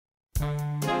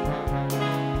Welcome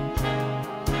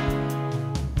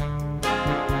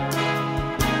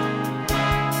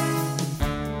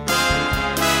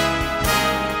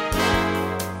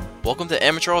to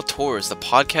Amateur Auteurs, the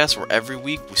podcast where every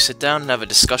week we sit down and have a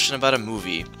discussion about a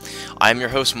movie. I'm your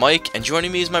host Mike, and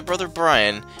joining me is my brother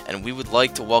Brian, and we would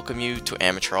like to welcome you to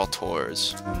Amateur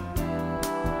Auteurs.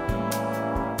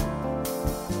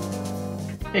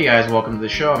 Hey guys, welcome to the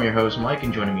show. I'm your host Mike,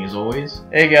 and joining me as always.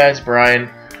 Hey guys, Brian.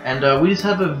 And we just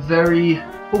have a very,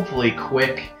 hopefully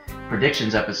quick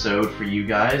predictions episode for you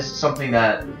guys. Something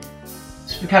that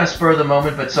kind of spur of the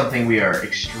moment, but something we are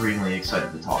extremely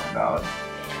excited to talk about.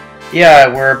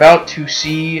 Yeah, we're about to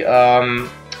see Andy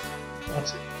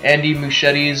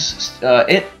Muschietti's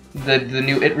It, the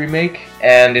new It remake,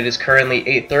 and it is currently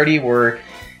 8:30. We're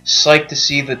psyched to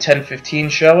see the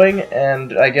 10:15 showing,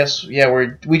 and I guess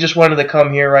we just wanted to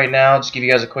come here right now, just give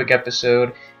you guys a quick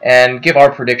episode and give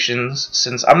our predictions,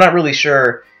 since I'm not really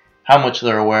sure how much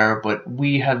they're aware, but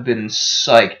we have been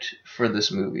psyched for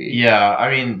this movie. Yeah, I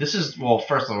mean, first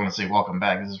I want to say welcome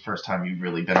back. This is the first time you've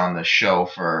really been on the show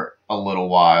for a little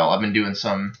while. I've been doing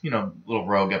some, little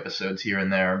rogue episodes here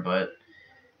and there, but,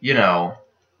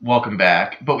 welcome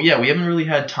back. But yeah, we haven't really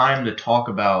had time to talk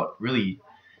about, really,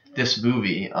 this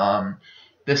movie.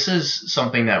 This is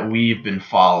something that we've been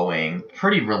following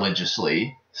pretty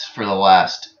religiously for the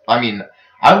last,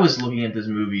 I was looking at this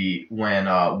movie when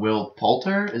Will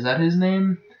Poulter, is that his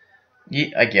name? Yeah,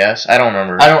 I guess. I don't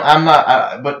remember.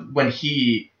 But when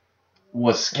he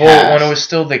was cast. Well, when it was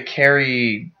still the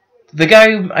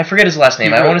guy who, I forget his last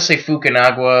name. I want to say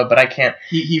Fukunaga, but I can't.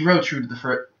 He wrote True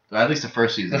to at least the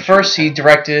first season. He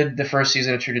directed the first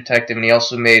season of True Detective, and he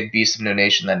also made Beast of No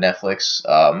Nation, that Netflix,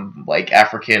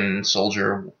 African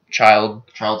soldier, child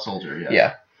soldier, yeah.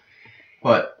 Yeah.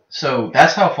 But, so,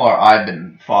 that's how far I've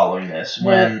been following this.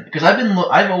 Because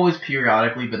I've always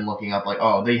periodically been looking up,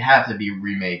 they have to be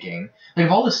remaking.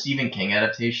 Of all the Stephen King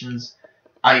adaptations,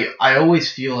 I always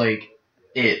feel like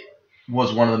it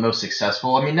was one of the most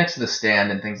successful. Next to The Stand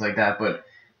and things like that, but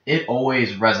it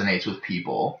always resonates with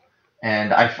people.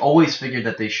 And I've always figured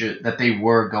that they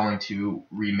were going to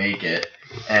remake it.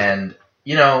 And,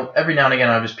 every now and again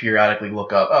I'll just periodically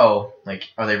look up, are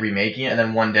they remaking it? And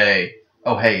then one day,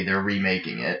 oh hey, they're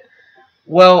remaking it.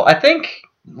 Well, I think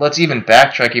let's even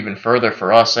backtrack even further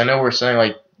for us. I know we're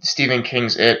saying Stephen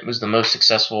King's It was the most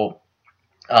successful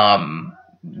TV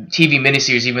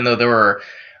miniseries, even though there were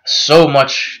so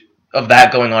much of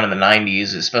that going on in the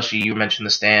 90s, especially you mentioned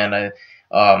The Stand.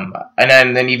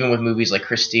 And then even with movies like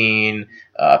Christine,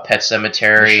 Pet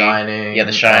Sematary,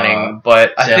 The Shining.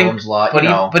 But I think,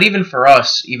 but even for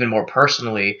us, even more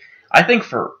personally, I think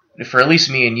for at least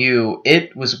me and you,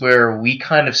 it was where we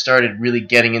kind of started really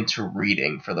getting into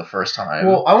reading for the first time.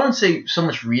 Well, I wouldn't say so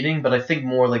much reading, but I think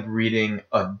more reading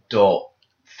adult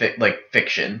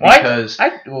fiction. Because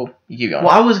you keep going. Well,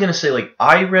 I was gonna say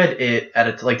I read it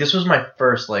at this was my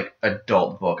first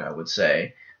adult book, I would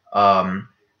say.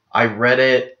 I read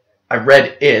it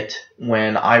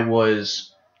when I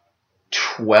was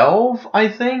 12, I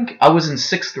think. I was in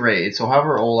 6th grade, so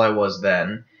however old I was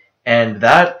then. And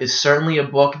that is certainly a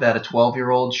book that a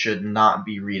 12-year-old should not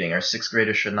be reading, or 6th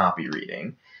grader should not be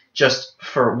reading. Just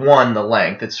for one, the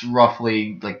length. It's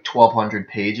roughly 1,200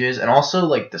 pages. And also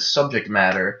the subject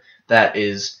matter that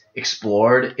is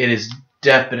explored, it is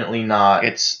definitely not...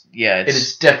 It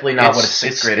is definitely not what a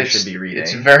 6th grader should be reading.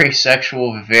 It's very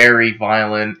sexual, very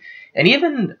violent. And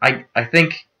even, I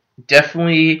think,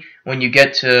 definitely when you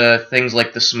get to things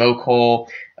like the smoke hole,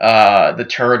 the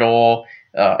turtle...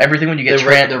 everything when you get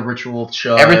the ritual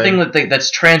show, everything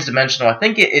that's transdimensional, I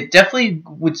think it definitely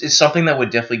is something that would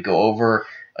definitely go over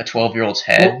a 12-year-old's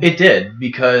head. Well, it did,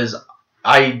 because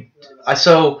I've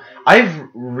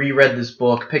reread this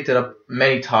book, picked it up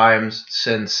many times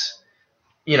since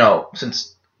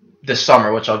this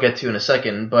summer, which I'll get to in a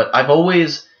second. But I've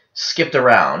always skipped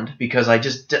around because I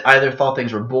just either thought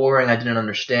things were boring, I didn't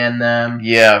understand them.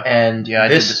 Yeah, and I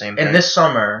did the same thing. And this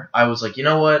summer, I was like, you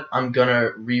know what? I'm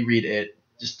gonna reread it.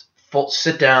 Just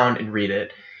sit down and read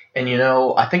it. And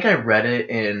I think I read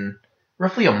it in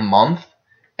roughly a month,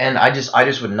 and I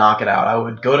just would knock it out. I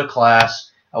would go to class,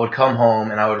 I would come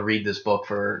home, and I would read this book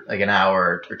for an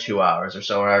hour or 2 hours or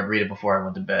so, and I would read it before I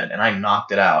went to bed, and I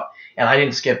knocked it out. And I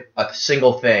didn't skip a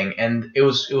single thing, and it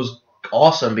was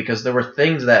awesome because there were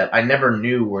things that I never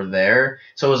knew were there.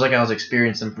 So it was like I was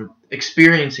experiencing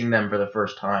them for the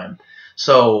first time.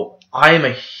 So I am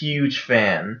a huge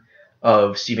fan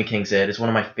of Stephen King's It. It's one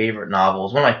of my favorite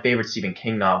novels, one of my favorite Stephen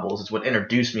King novels. It's what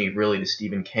introduced me really to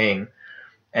Stephen King,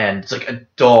 and it's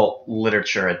adult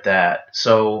literature at that.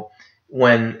 So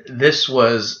when this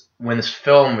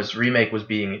remake was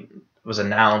being was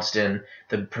announced and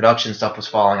the production stuff was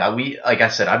falling. Like I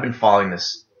said, I've been following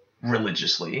this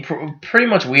religiously. Pretty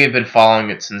much, we have been following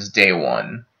it since day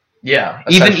one. Yeah,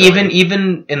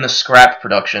 Even in the scrap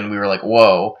production, we were like,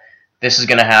 "Whoa, this is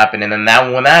gonna happen." And then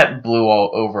when that blew all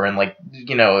over, and like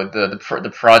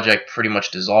the project pretty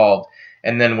much dissolved.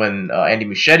 And then when Andy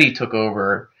Muschietti took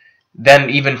over,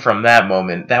 then even from that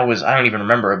moment, that was, I don't even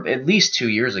remember, at least 2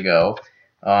 years ago.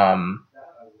 And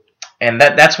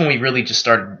that's when we really just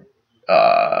started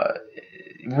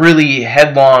really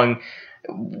headlong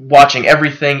watching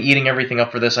everything, eating everything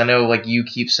up for this. I know, like, you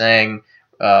keep saying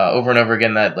over and over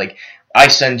again that, like, I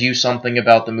send you something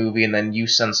about the movie and then you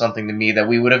send something to me that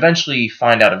we would eventually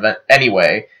find out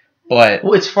anyway. But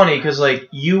well, it's funny because like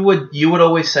you would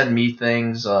always send me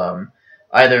things.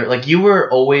 Either like you were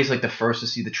always like the first to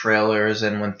see the trailers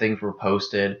and when things were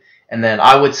posted, and then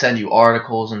I would send you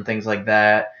articles and things like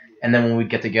that. And then when we'd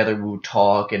get together, we would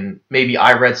talk, and maybe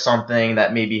I read something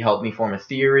that maybe helped me form a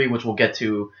theory, which we'll get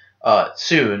to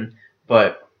soon.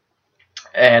 But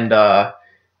and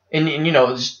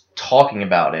just talking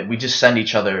about it, we just send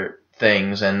each other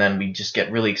things, and then we just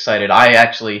get really excited.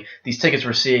 These tickets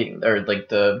we're seeing, or like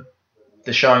the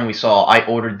showing we saw, I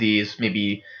ordered these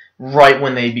maybe right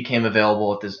when they became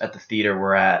available at the theater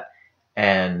we're at,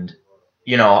 and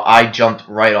I jumped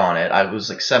right on it. I was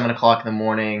like 7 o'clock in the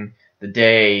morning. The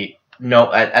day,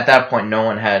 no, at that point, no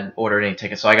one had ordered any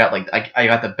tickets, so I got I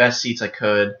got the best seats I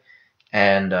could,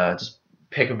 and just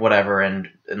pick whatever, and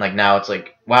like now it's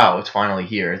like, wow, it's finally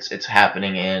here. It's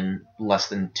happening in less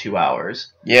than 2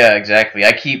 hours. Yeah, exactly.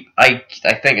 I think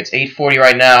it's 8:40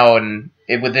 right now, and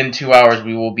within 2 hours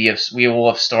we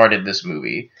will have started this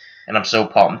movie, and I'm so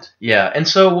pumped. Yeah, and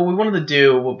so what we wanted to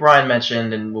do, what Brian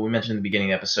mentioned, and what we mentioned in the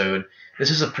beginning of the episode,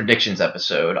 this is a predictions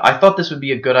episode. I thought this would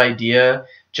be a good idea,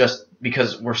 just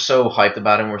because we're so hyped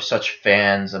about it and we're such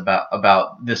fans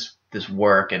about this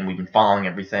work, and we've been following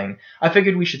everything. I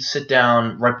figured we should sit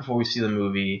down right before we see the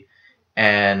movie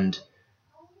and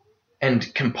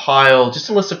compile just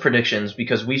a list of predictions,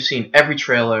 because we've seen every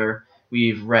trailer,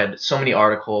 we've read so many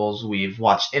articles, we've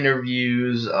watched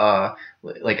interviews.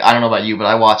 Like, I don't know about you, but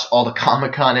I watched all the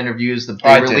Comic-Con interviews.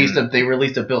 They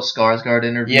released a Bill Skarsgård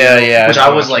interview, which I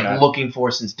was like looking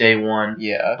for since day one.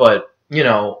 Yeah, but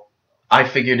I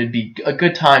figured it'd be a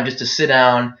good time just to sit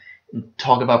down and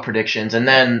talk about predictions, and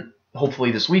then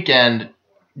hopefully this weekend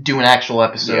do an actual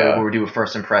episode where we do a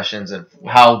first impressions of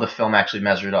how the film actually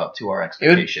measured up to our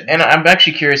expectations. And I'm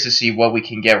actually curious to see what we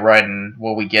can get right and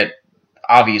what we get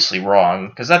obviously wrong,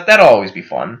 because that'll always be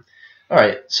fun. All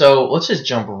right, so let's just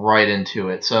jump right into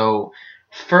it. So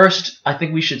first, I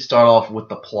think we should start off with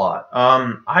the plot.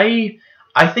 I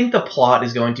think the plot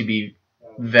is going to be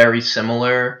very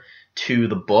similar to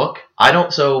the book. I'm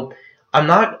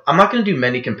not going to do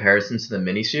many comparisons to the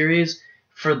miniseries,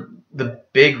 for the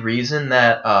big reason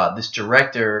that this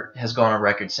director has gone on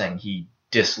record saying he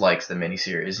dislikes the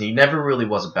miniseries. He never really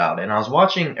was about it. And I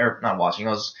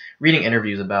was reading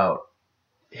interviews about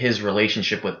his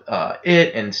relationship with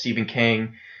it and Stephen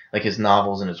King, like his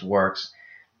novels and his works.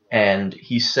 And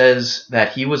he says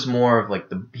that he was more of like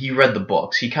he read the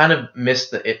books. He kind of missed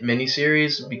the It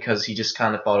miniseries because he just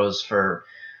kind of thought it was for,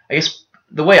 I guess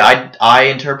the way I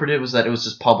interpreted it was that it was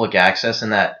just public access,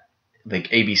 and that like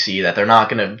ABC, that they're not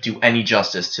going to do any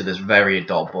justice to this very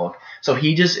adult book. So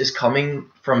he just he's coming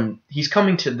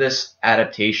to this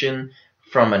adaptation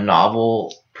from a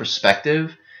novel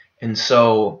perspective. And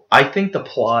so I think the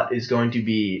plot is going to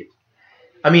be,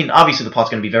 I mean, obviously the plot's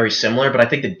going to be very similar, but I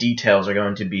think the details are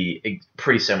going to be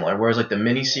pretty similar. Whereas like the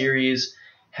miniseries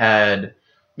had,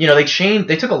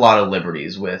 they took a lot of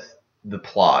liberties with the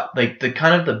plot. Like the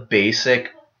kind of the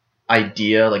basic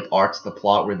idea, like arcs of the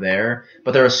plot were there,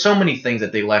 but there are so many things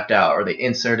that they left out, or they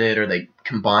inserted, or they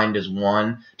combined as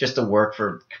one just to work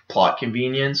for plot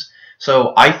convenience.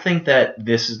 So I think that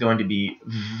this is going to be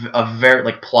a very,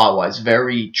 like, plot-wise,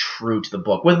 very true to the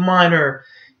book, with minor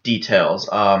details,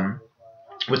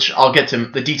 which I'll get to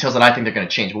the details that I think they're going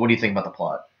to change. But what do you think about the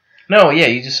plot? No, yeah,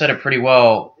 you just said it pretty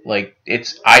well. Like,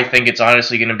 I think it's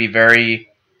honestly going to be very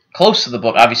close to the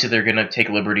book. Obviously, they're going to take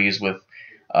liberties with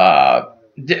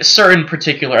certain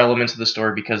particular elements of the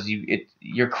story, because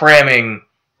you're cramming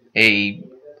a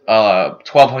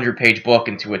 1,200-page book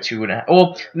into a 2.5.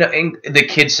 Well, no, in the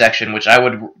kids section, which I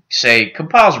would say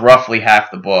compiles roughly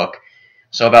half the book,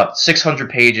 so about 600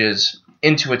 pages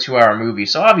into a 2-hour movie.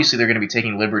 So obviously they're going to be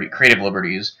taking creative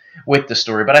liberties with the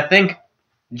story. But I think,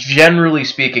 generally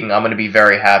speaking, I'm going to be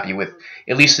very happy with,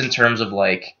 at least in terms of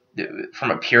like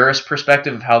from a purist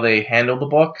perspective of how they handle the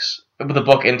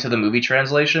book into the movie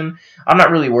translation. I'm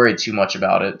not really worried too much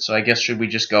about it. So I guess should we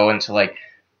just go into like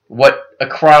what a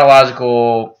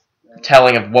chronological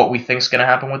telling of what we think's going to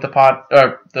happen with the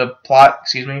plot.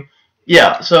 Excuse me.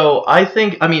 Yeah, so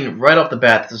I mean, right off the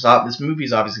bat, this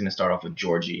movie's obviously going to start off with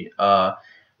Georgie,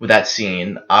 with that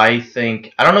scene. I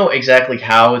don't know exactly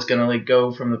how it's going to like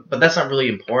go but that's not really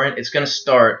important. It's going to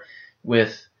start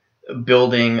with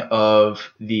building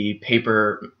of the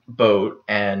paper boat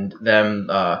and them,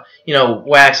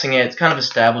 waxing it. It's kind of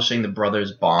establishing the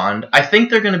brothers' bond. I think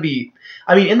they're going to be.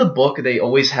 I mean, in the book, they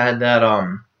always had that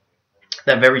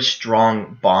very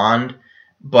strong bond,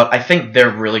 but I think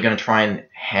they're really going to try and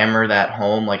hammer that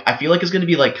home. Like, I feel like it's going to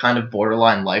be like kind of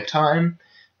borderline Lifetime.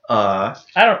 I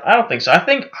don't think so. I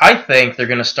think they're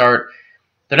going to start.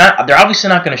 They're obviously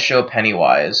not going to show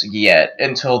Pennywise yet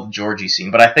until the Georgie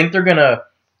scene, but I think they're going to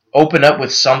open up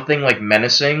with something like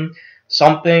menacing,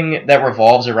 something that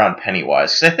revolves around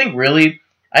Pennywise. Because I think really,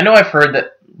 I know I've heard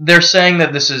that they're saying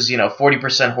that this is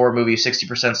 40% horror movie,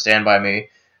 60% Stand By Me.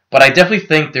 But I definitely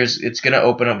think it's going to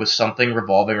open up with something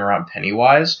revolving around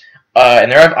Pennywise, and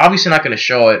they're obviously not going to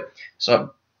show it.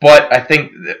 So, but I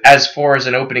think as far as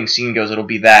an opening scene goes, it'll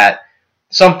be that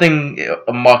something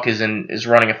Muck is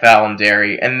running afoul in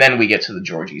Derry, and then we get to the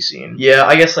Georgie scene. Yeah,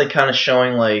 I guess like kind of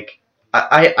showing like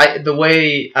the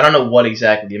way I don't know what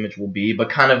exactly the image will be, but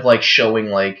kind of like showing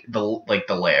like the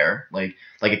lair, like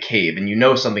a cave,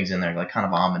 and something's in there, like kind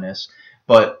of ominous.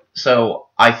 But so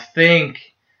I think.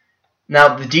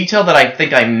 Now, the detail that I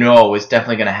think I know is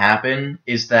definitely going to happen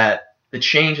is that the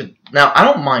change. Now, I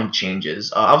don't mind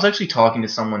changes. I was actually talking to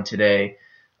someone today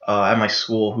at my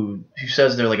school who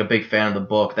says they're like a big fan of the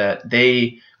book. That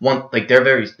they want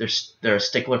they're a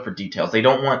stickler for details. They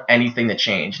don't want anything to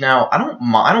change. Now, I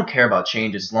don't care about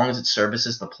changes as long as it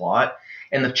services the plot.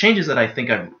 And the changes that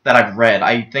I've read,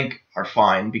 I think are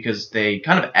fine because they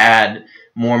kind of add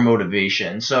more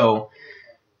motivation. So.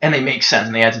 And they make sense,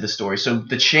 and they add to the story. So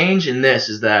the change in this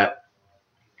is that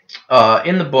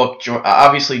in the book,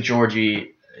 obviously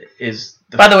Georgie is.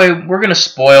 By the way, we're gonna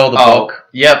spoil the book.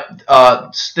 Yep.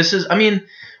 This is. I mean,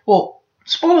 well,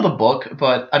 spoil the book,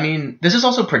 but I mean, this is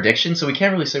also prediction, so we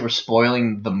can't really say we're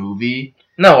spoiling the movie.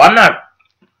 No, I'm not.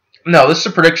 No, this is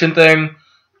a prediction thing.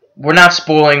 We're not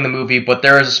spoiling the movie, but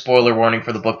there is a spoiler warning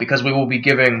for the book because we will be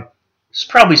giving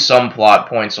probably some plot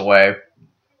points away.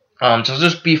 So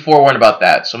just be forewarned about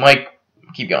that. So Mike,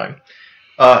 keep going.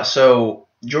 So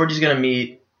Georgie's gonna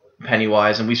meet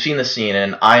Pennywise, and we've seen the scene,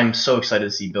 and I'm so excited to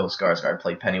see Bill Skarsgård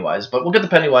play Pennywise. But we'll get to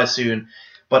Pennywise soon.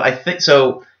 But I think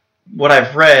so. What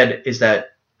I've read is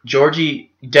that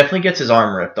Georgie definitely gets his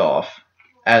arm ripped off,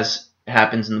 as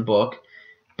happens in the book.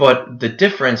 But the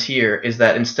difference here is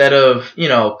that instead of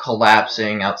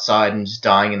collapsing outside and just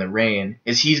dying in the rain,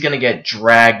 is he's gonna get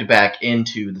dragged back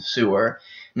into the sewer.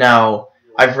 Now.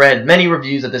 I've read many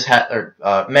reviews that this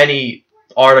many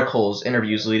articles,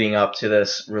 interviews leading up to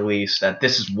this release that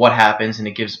this is what happens, and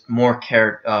it gives more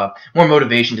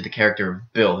motivation to the character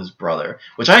of Bill, his brother,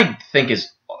 which I think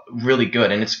is really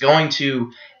good, and it's going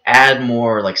to add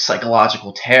more like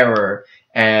psychological terror.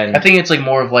 And I think it's like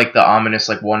more of like the ominous,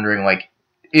 like wondering like,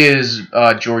 is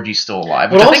Georgie still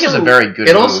alive? Which I think is a very good.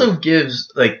 It also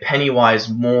gives like Pennywise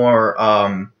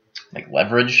more. Like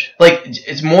leverage, like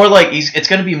it's more like it's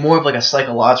going to be more of like a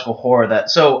psychological horror. That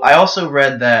so I also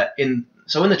read that in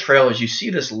the trailers you see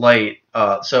this light.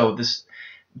 So this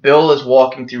Bill is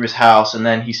walking through his house and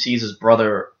then he sees his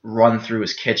brother run through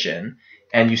his kitchen,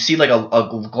 and you see like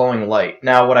a glowing light.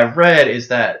 Now what I've read is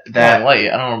that glowing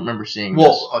light. I don't remember seeing.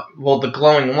 This. Well, the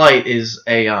glowing light is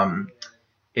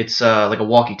it's like a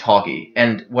walkie-talkie,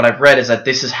 and what I've read is that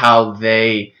this is how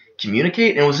they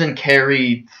communicate. And it was in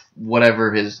Carrie.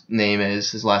 Whatever his name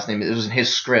is, his last name, it was in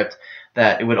his script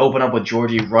that it would open up with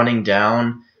Georgie running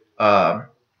down.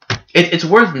 It's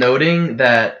worth noting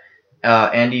that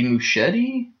Andy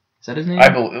Muschietti, is that his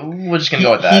name? We're just gonna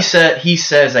go with that. He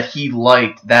says that he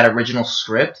liked that original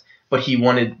script, but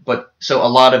so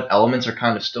a lot of elements are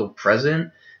kind of still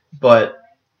present, but.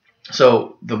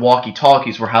 So the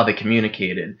walkie-talkies were how they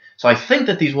communicated. So I think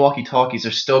that these walkie-talkies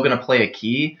are still going to play a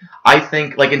key. I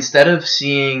think, like, instead of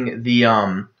seeing the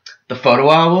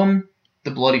photo album,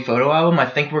 the bloody photo album, I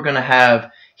think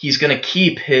he's going to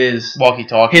keep his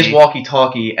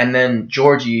walkie-talkie, and then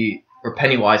Georgie or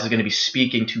Pennywise is going to be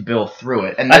speaking to Bill through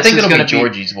it. And I think it'll be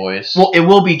Georgie's voice. Well, it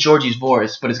will be Georgie's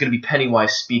voice, but it's going to be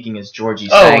Pennywise speaking as Georgie,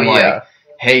 saying, like,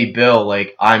 hey, Bill,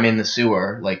 like, I'm in the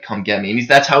sewer, like, come get me. And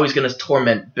that's how he's going to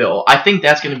torment Bill. I think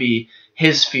that's going to be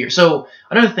his fear. So,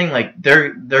 another thing, like,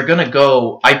 they're going to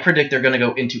go, I predict they're going to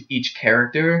go into each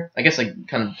character, I guess, like,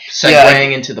 kind of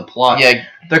segueing into the plot. Yeah.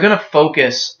 They're going to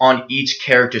focus on each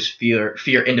character's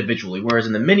fear individually, whereas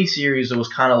in the miniseries, it was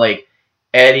kind of like,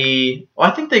 Eddie, well,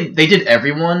 I think they did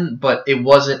everyone, but it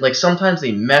wasn't, like, sometimes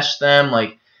they meshed them,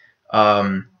 like,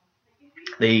 um,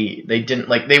 they didn't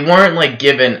like they weren't like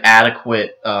given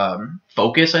adequate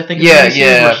focus. I think. Yeah,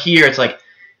 Where here it's like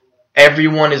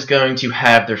everyone is going to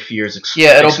have their fears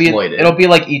exploited. It'll be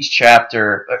like each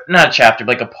chapter, not a chapter,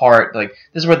 but like a part. Like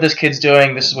this is what this kid's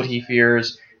doing. This is what he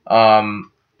fears.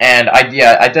 And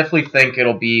I definitely think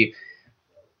it'll be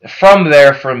from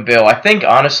there from Bill. I think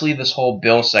honestly, this whole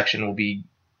Bill section will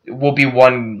be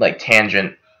one like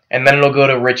tangent, and then it'll go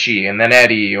to Richie, and then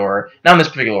Eddie, or not in this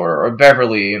particular order, or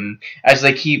Beverly, and as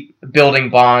they keep building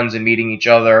bonds and meeting each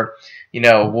other,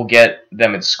 we'll get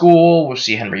them at school. We'll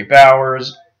see Henry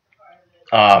Bowers.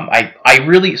 I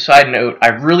really, side note, I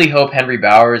really hope Henry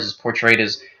Bowers is portrayed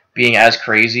as being as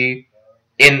crazy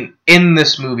in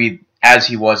this movie as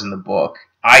he was in the book.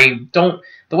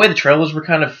 The way the trailers were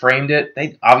kind of framed it,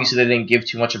 they didn't give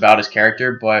too much about his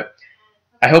character, but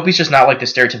I hope he's just not like the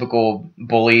stereotypical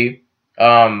bully.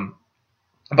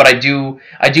 But I do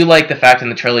like the fact in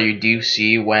the trailer you do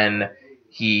see when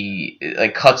he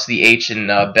like cuts the H in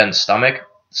Ben's stomach.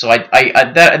 So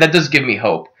that does give me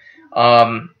hope.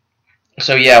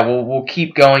 So yeah, we'll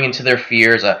keep going into their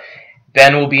fears.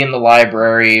 Ben will be in the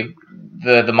library.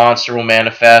 The monster will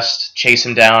manifest, chase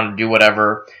him down, do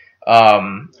whatever.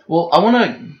 Well, I want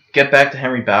to get back to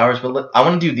Henry Bowers, but I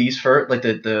want to do these first, like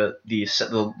the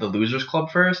Losers Club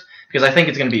first, because I think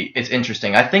it's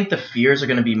interesting. I think the fears are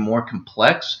going to be more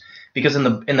complex because in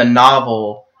the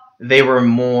novel they were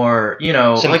more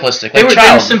simplistic. They were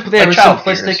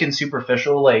simplistic and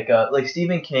superficial. Like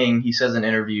Stephen King, he says in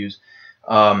interviews.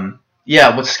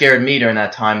 What scared me during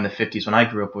that time in the 50s when I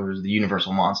grew up was the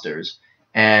Universal monsters.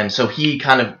 And so he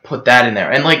kind of put that in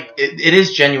there. And it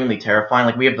is genuinely terrifying.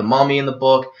 Like we have the Mummy in the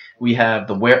book, we have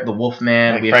the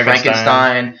Wolfman, we have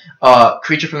Frankenstein.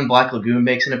 Creature from the Black Lagoon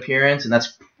makes an appearance, and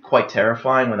that's quite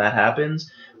terrifying when that happens.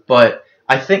 But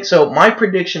I think so my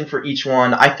prediction for each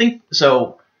one,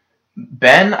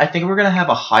 Ben, I think we're gonna have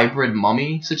a hybrid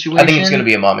mummy situation. I think it's gonna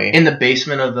be a mummy in the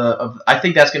basement of. I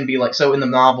think that's gonna be like so. In the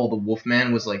novel, the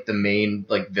Wolfman was like the main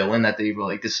villain that they were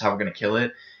like, this is how we're gonna kill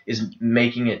it. Is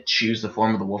making it choose the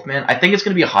form of the Wolfman. I think it's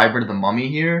gonna be a hybrid of the mummy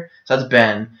here. So that's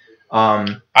Ben.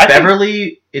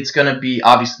 Beverly, it's gonna be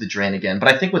obviously the Drain again.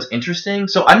 But I think what's interesting.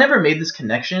 So I never made this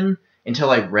connection until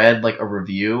I read a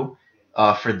review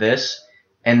for this.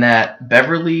 And that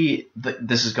Beverly,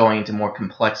 this is going into more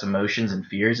complex emotions and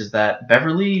fears, is that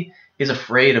Beverly is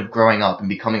afraid of growing up and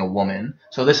becoming a woman.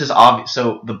 So this is obvious.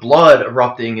 So the blood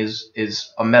erupting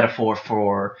is a metaphor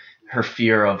for her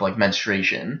fear of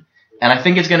menstruation. And I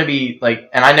think it's going to be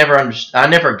and I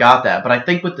never got that, but I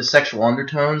think with the sexual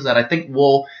undertones that I think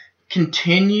will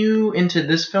continue into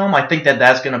this film, I think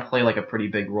that's going to play a pretty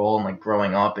big role in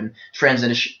growing up and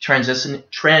transitioning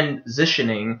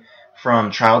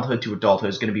from childhood to adulthood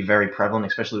is going to be very prevalent,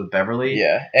 especially with Beverly.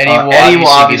 Yeah, Eddie will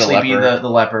obviously be the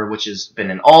leper, which has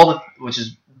been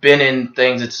in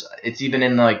things. It's even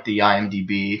in the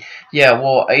IMDb. Yeah,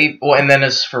 and then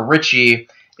as for Richie,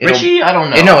 I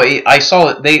don't know. No, I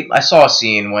saw a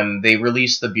scene when they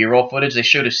released the B-roll footage. They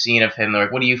showed a scene of him. They're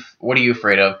like, "What are you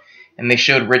afraid of?" And they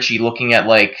showed Richie looking at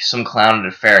some clown at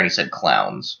a fair, and he said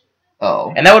clowns.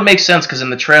 Oh, and that would make sense because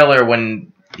in the trailer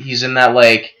when he's in that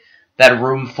that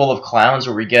room full of clowns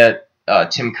where we get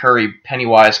Tim Curry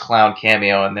Pennywise clown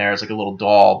cameo in there as a little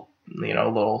doll, a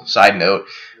little side note.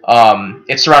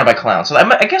 It's surrounded by clowns, so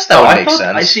I guess that would make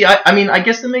sense. I see. I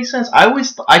guess that makes sense.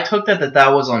 I took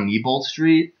that was on Neibolt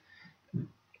Street.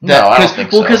 No, I don't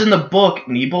think so. Well, because in the book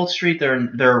Neibolt Street,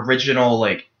 their original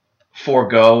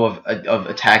forego of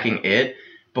attacking it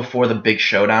before the big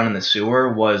showdown in the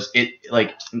sewer was it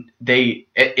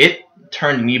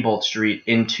turned Neibolt Street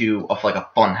into a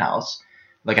fun house,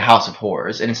 like a house of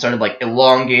horrors, and it started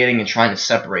elongating and trying to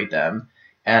separate them.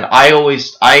 And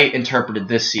I interpreted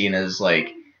this scene as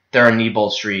they're on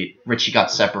Neibolt Street, Richie got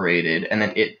separated, and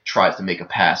then it tries to make a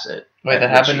pass at. Wait, that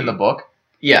happened in the book?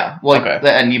 Yeah,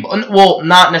 at Neibolt. Well,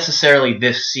 not necessarily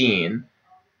this scene.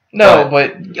 No,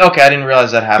 but okay, I didn't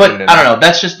realize that happened. But I don't know.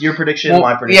 That's just your prediction,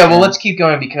 my prediction. Yeah, well, let's keep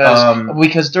going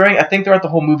because throughout the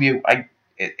whole movie,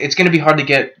 it's going to be hard to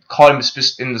get caught in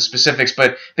the specifics,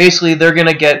 but basically they're going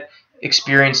to get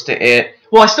experience to it.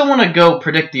 Well, I still want to go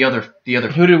predict the other.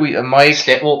 Who do we? Mike.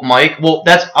 Mike. Well,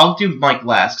 I'll do Mike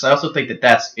last because I also think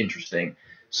that's interesting.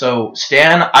 So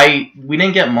Stan, we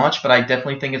didn't get much, but I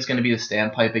definitely think it's going to be the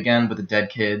Stan pipe again with the dead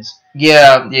kids.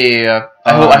 Yeah.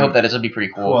 I hope that is. It'll be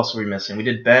pretty cool. Who else are we missing? We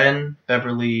did Ben,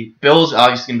 Beverly, Bill's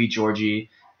obviously going to be Georgie,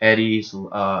 Eddie's.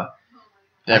 I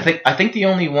think the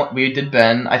only one we did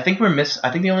Ben. I think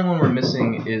the only one we're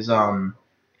missing is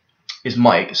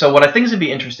Mike. So what I think is going to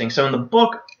be interesting. So in the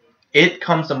book, it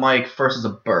comes to Mike first as a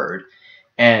bird,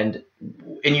 and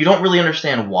you don't really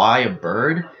understand why a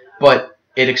bird. But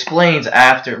it explains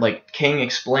after, like, King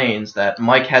explains that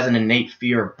Mike has an innate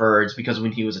fear of birds because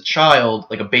when he was a child,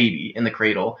 like a baby in the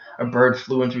cradle, a bird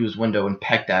flew in through his window and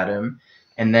pecked at him.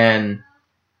 And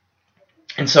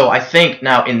so I think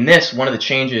now in this, one of the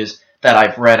changes that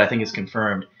I've read, I think is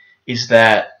confirmed, is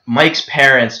that Mike's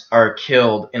parents are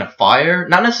killed in a fire.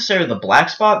 Not necessarily the black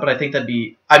spot, but I think that'd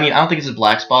be... I mean, I don't think it's a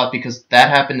black spot because that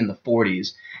happened in the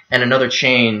 40s. And another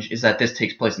change is that this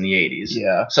takes place in the 80s.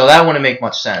 Yeah. So that wouldn't make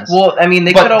much sense. Well, I mean,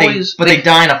 they could always... But they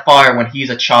die in a fire when he's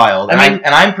a child.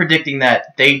 I'm predicting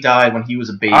that they died when he was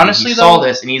a baby. Honestly, he saw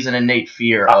this, and he's an innate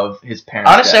fear of his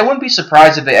parents' Honestly, death. I wouldn't be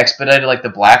surprised if they expedited, like, the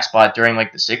black spot during,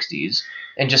 like, the 60s.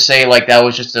 And just say, like, that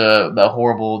was just a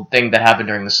horrible thing that happened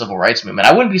during the Civil Rights Movement.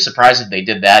 I wouldn't be surprised if they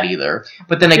did that either.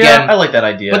 But then again... Yeah, I like that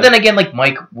idea. But then again, like,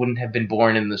 Mike wouldn't have been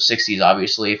born in the 60s,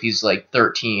 obviously, if he's, like,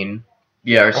 13.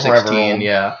 Yeah, or 16,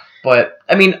 yeah. But,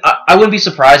 I mean, I wouldn't be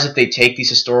surprised if they take these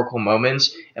historical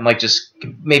moments and, like, just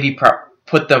maybe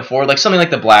put them forward, like something like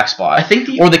the Black Spot. I think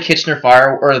or the Kitchener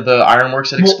Fire, or the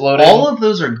ironworks that exploded. All of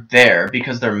those are there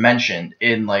because they're mentioned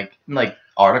in, like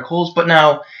articles. But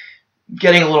now,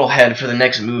 getting a little ahead for the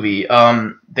next movie,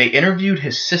 they interviewed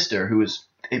his sister, who was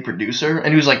a producer,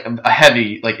 and who was, like, a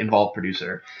heavy, like, involved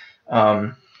producer.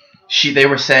 They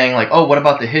were saying, like, oh, what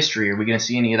about the history? Are we going to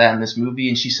see any of that in this movie?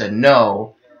 And she said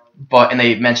no. And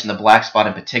they mentioned the black spot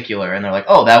in particular, and they're like,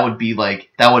 "Oh, that would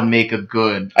make a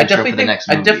good intro for the next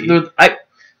movie."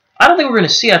 I don't think we're going to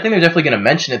see it. I think they're definitely going to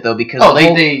mention it though, because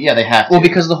they have to. Well,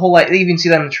 because the whole, like, they even see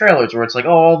that in the trailers where it's like, "Oh,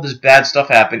 all this bad stuff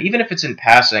happened," even if it's in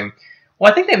passing.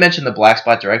 Well, I think they mentioned the black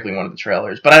spot directly in one of the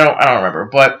trailers, but I don't remember.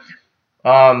 But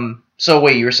so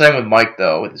wait, you were saying with Mike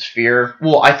though, with his fear?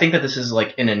 Well, I think that this is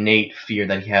like an innate fear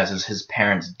that he has is his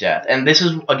parents' death, and this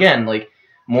is again like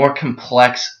more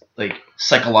complex, like,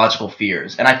 psychological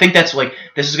fears. And I think that's, like,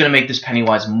 this is going to make this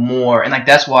Pennywise more, and, like,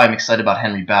 that's why I'm excited about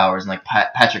Henry Bowers and, like,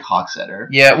 Patrick Hockstetter.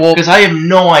 Yeah, well... Because I have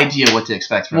no idea what to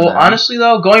expect from them. Well, honestly,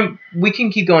 though, we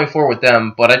can keep going forward with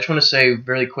them, but I just want to say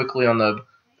very quickly on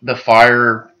the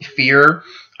fire fear,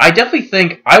 I definitely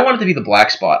think, I want it to be the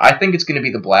black spot. I think it's going to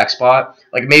be the black spot.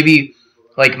 Like, maybe,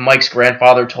 like, Mike's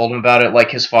grandfather told him about it,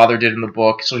 like his father did in the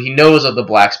book, so he knows of the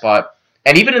black spot.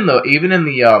 And even in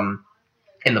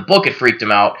the book, it freaked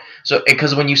him out. So,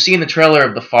 because when you see in the trailer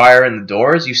of the fire and the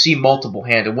doors, you see multiple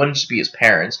hands. It wouldn't just be his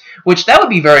parents, which that would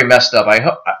be very messed up. I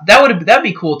hope that'd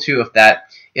be cool too if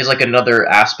that is like another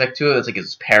aspect to it. It's like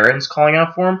his parents calling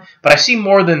out for him. But I see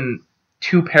more than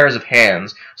two pairs of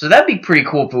hands, so that'd be pretty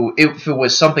cool if it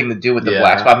was something to do with the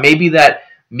black spot. Maybe that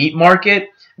meat market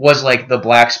was like the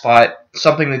black spot,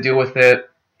 something to do with it.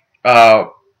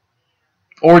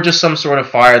 Or just some sort of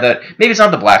fire that... Maybe it's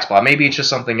not the black spot. Maybe it's just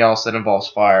something else that involves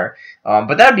fire.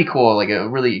 But that'd be cool, like a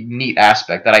really neat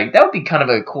aspect. That would be kind of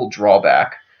a cool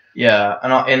drawback. Yeah,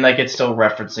 and like it's still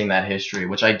referencing that history,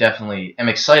 which I definitely am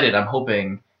excited. I'm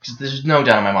hoping... Because there's no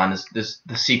doubt in my mind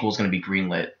the sequel's going to be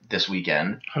greenlit this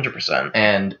weekend. 100%.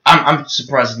 And I'm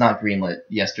surprised it's not greenlit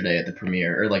yesterday at the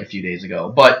premiere, or like a few days ago.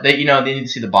 But they need to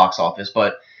see the box office,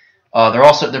 but...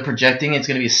 They're projecting it's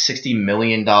going to be a $60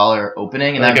 million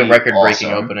opening, and like that'd a record-breaking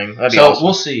awesome. opening. That'd be so awesome.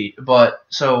 We'll see. But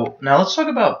so now let's talk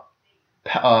about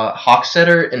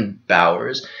Hockstetter and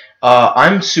Bowers.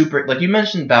 I'm super, like you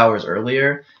mentioned Bowers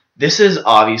earlier. This is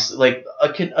obviously like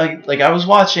a kid. Like I was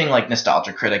watching like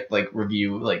Nostalgia Critic like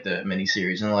review like the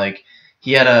miniseries, and like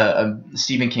he had a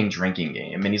Stephen King drinking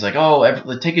game, and he's like, oh,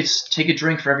 take a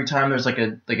drink for every time there's like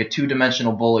a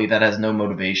 2-dimensional bully that has no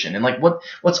motivation. And like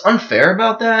what's unfair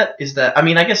about that is that, I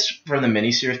mean, I guess from the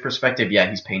miniseries perspective, yeah,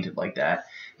 he's painted like that,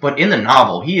 but in the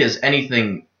novel, he is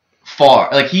anything far,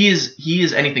 like he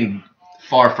is anything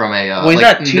far from a. Well, he's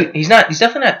definitely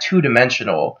not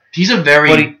 2-dimensional. He's a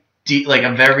very deep, like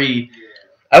a very.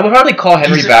 I would hardly call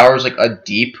Henry Bowers like a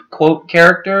deep quote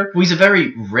character. Well, he's a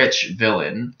very rich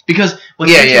villain because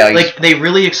like they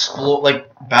really explore, like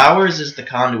Bowers is the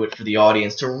conduit for the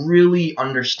audience to really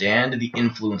understand the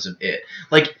influence of it.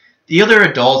 Like the other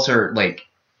adults are like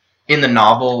in the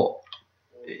novel,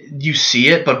 you see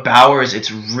it, but Bowers,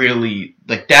 it's really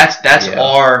like that's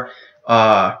our.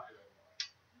 Well,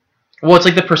 it's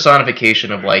like the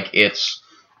personification of like its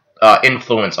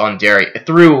influence on Derry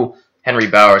through Henry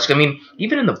Bowers. I mean,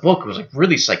 even in the book, it was like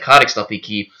really psychotic stuff.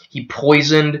 He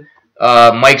poisoned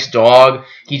Mike's dog.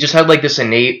 He just had like this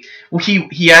innate. Well,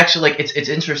 he actually like it's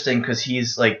interesting because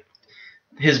he's like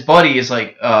his buddy is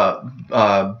like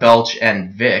Belch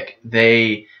and Vic.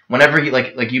 They whenever he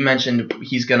like you mentioned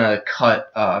he's gonna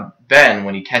cut Ben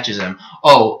when he catches him.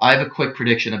 Oh, I have a quick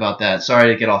prediction about that.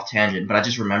 Sorry to get off tangent, but I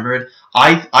just remembered.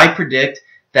 I predict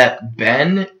that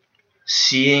Ben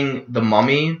seeing the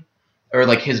mummy, or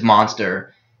like his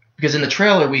monster, because in the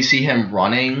trailer we see him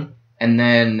running and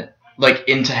then like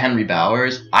into Henry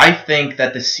Bowers. I think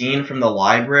that the scene from the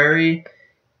library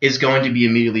is going to be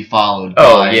immediately followed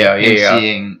by him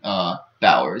seeing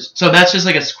Bowers. So that's just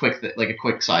like a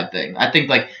quick side thing. I think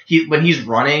like when he's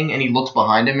running and he looks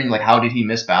behind him and like how did he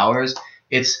miss Bowers?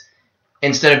 It's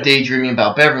instead of daydreaming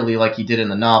about Beverly like he did in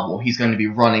the novel, he's going to be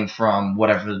running from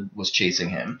whatever was chasing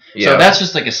him. Yeah. So that's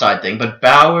just like a side thing. But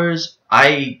Bowers,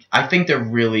 I think they're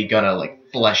really gonna like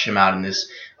flesh him out in this.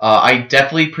 I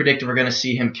definitely predict we're gonna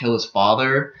see him kill his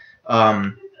father,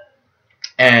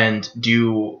 and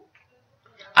do.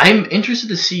 I'm interested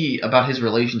to see about his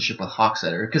relationship with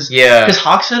Hocksetter because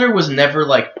Hocksetter was never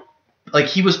like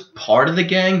he was part of the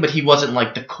gang, but he wasn't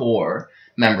like the core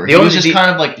member. He was just kind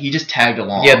of like he just tagged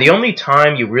along. Yeah, the only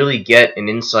time you really get an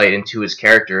insight into his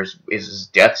characters is his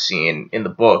death scene in the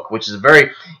book, which is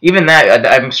even that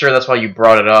I'm sure that's why you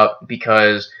brought it up,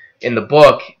 because in the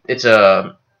book it's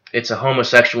a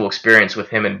homosexual experience with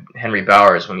him and Henry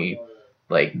Bowers when he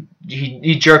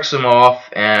jerks him off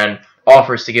and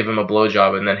offers to give him a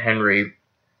blowjob, and then Henry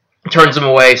turns him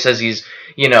away, says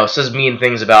says mean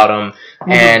things about him,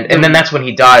 and then that's when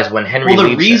he dies, when Henry leaves him.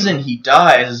 The reason he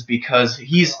dies is because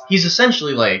he's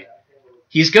essentially like,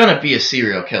 he's gonna be a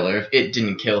serial killer if it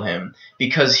didn't kill him,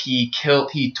 because he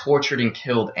tortured and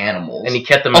killed animals. And he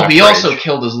kept them in a he fridge. Also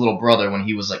killed his little brother when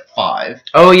he was like 5.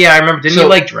 Oh yeah, I remember. Didn't he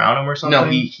like drown him or something? No,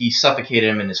 he suffocated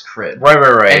him in his crib.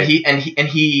 Right.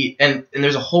 And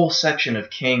there's a whole section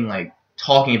of King like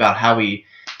talking about how he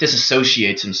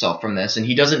disassociates himself from this, and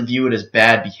he doesn't view it as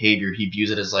bad behavior. He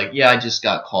views it as like, yeah, I just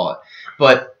got caught.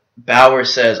 But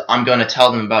Bowers says, I'm going to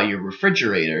tell them about your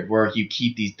refrigerator where you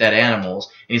keep these dead animals.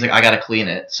 And he's like, I got to clean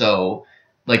it. So,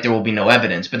 like, there will be no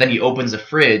evidence. But then he opens the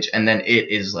fridge, and then it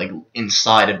is, like,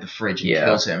 inside of the fridge and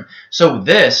kills him. So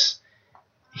this,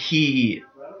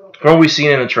 From what we've seen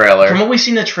in the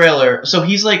trailer. So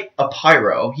he's like a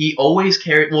pyro. He always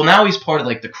carried. Well, now he's part of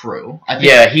like the crew. I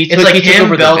think he took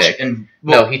over Belch, the Vic. And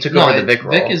he took over the Vic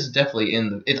role. Vic is definitely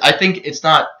in the. I think it's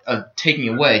not a taking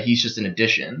away. He's just an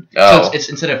addition. Oh. So it's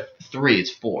instead of 3,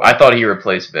 it's 4. I thought he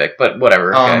replaced Vic, but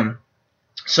whatever. Okay.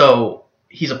 So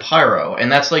he's a pyro,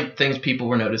 and that's like things people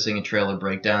were noticing in trailer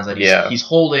breakdowns, that he's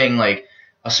holding like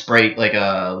a spray, like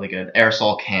an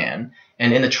aerosol can,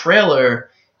 and in the trailer.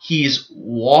 He's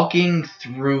walking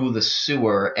through the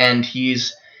sewer, and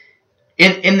he's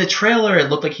in the trailer. It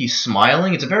looked like he's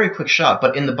smiling. It's a very quick shot,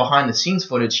 but in the behind-the-scenes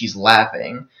footage, he's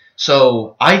laughing.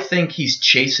 So I think he's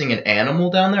chasing an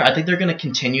animal down there. I think they're going to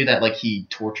continue that, like he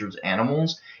tortures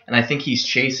animals, and I think he's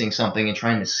chasing something and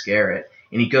trying to scare it.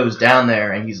 And he goes down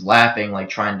there, and he's laughing, like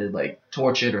trying to like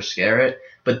torch it or scare it.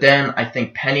 But then I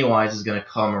think Pennywise is going to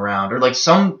come around, or like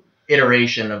some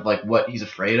iteration of like what he's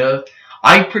afraid of.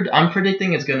 I'm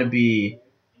predicting it's going to be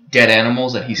dead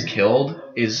animals that he's killed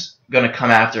is going to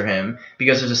come after him,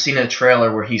 because there's a scene in the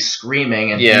trailer where he's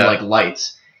screaming and he like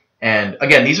lights. And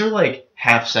again, these are like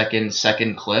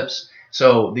second clips,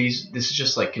 so this is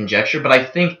just like conjecture. But I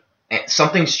think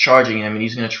something's charging him, and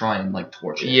he's going to try and like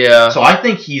torch it. Yeah. So I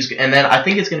think I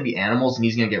think it's going to be animals, and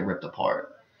he's going to get ripped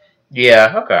apart.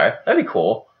 Yeah. Okay, that'd be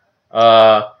cool.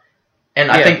 I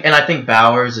think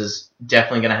Bowers is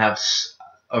definitely going to have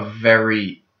a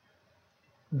very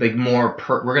like more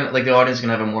the audience is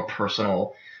gonna have a more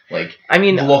personal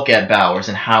look at Bowers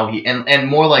and how he and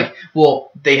more like,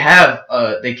 well, they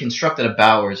constructed a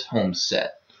Bowers home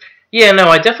set. Yeah, no,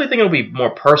 I definitely think it'll be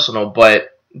more personal,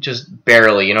 but just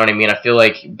barely, you know what I mean? I feel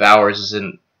like Bowers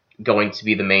isn't going to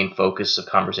be the main focus of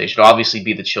conversation. It'll obviously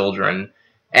be the children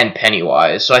and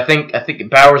Pennywise. So I think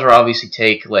Bowers will obviously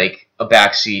take like a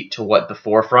backseat to what the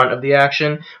forefront of the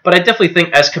action. But I definitely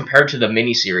think, as compared to the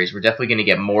miniseries, we're definitely going to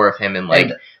get more of him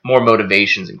and more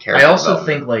motivations and character. I also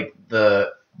think like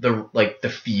the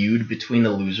feud between the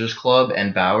Losers Club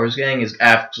and Bowers Gang is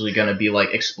actually going to be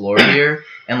like explored here,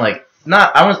 and like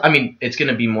it's going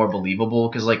to be more believable,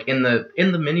 because like in the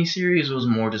miniseries it was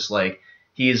more just like,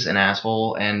 he's an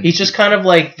asshole, and he's just kind of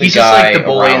like he's just like the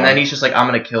bully, and then he's just like, I'm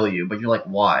gonna kill you, but you're like,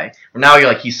 why? Now you're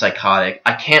like, he's psychotic.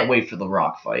 I can't wait for the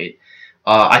Rock fight.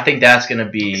 I think that's gonna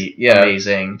be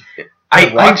amazing.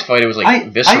 Rock's fight, it was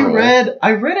like visceral.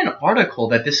 I read an article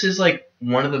that this is like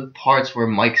one of the parts where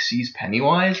Mike sees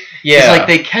Pennywise. Yeah, it's like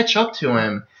they catch up to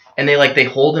him and they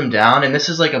hold him down, and this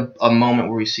is like a moment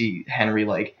where we see Henry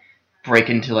like break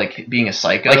into like being a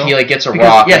psycho. Like he like gets a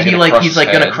rock. Yeah, he's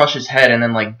like gonna crush his head, and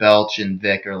then like Belch and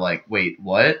Vic are like, wait,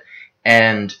 what?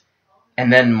 And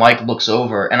then Mike looks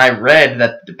over, and I read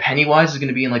that the Pennywise is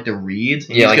gonna be in like the reeds,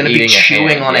 and he's gonna be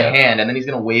chewing on a hand, and then he's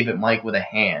gonna wave at Mike with a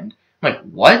hand. I'm like,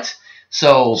 what?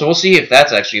 So we'll see if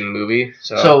that's actually in the movie.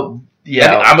 So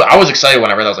Yeah. I was excited when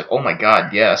I read that. I was like, oh my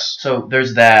god, yes. So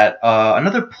there's that.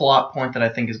 Another plot point that I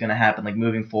think is going to happen, like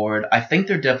moving forward, I think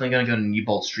they're definitely going to go to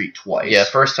Newbolt Street twice. Yeah,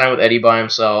 first time with Eddie by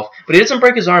himself. But he doesn't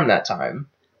break his arm that time.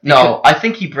 No, I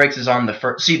think he breaks his arm the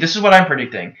first... See, this is what I'm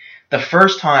predicting. The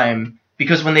first time,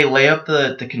 because when they lay up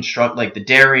the construct, like the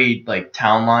dairy, like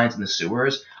town lines and the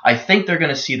sewers, I think they're going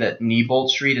to see that Newbolt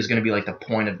Street is going to be like the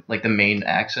point of, like the main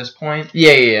access point.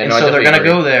 Yeah. And no, so they're going to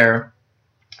go there.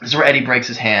 This is where Eddie breaks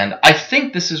his hand. I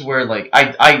think this is where, like,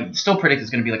 I still predict it's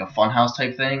going to be like a funhouse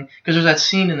type thing. Because there's that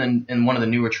scene in one of the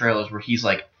newer trailers where he's,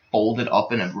 like, folded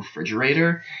up in a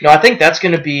refrigerator. No, I think that's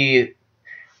going to be...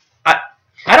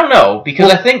 I don't know.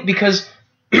 Because I think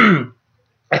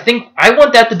I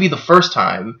want that to be the first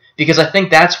time. Because I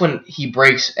think that's when he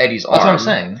breaks Eddie's arm. That's what I'm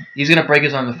saying. He's going to break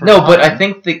his arm the first time. No, but I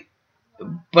think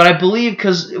But I believe,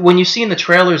 because when you see in the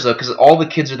trailers, though, because all the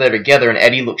kids are there together and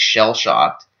Eddie looks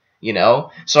shell-shocked, you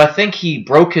know? So I think he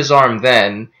broke his arm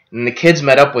then, and the kids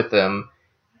met up with him,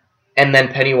 and then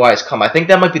Pennywise come. I think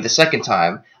that might be the second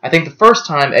time. I think the first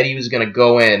time Eddie was going to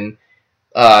go in,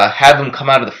 have him come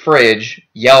out of the fridge,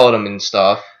 yell at him and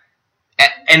stuff,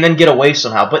 and then get away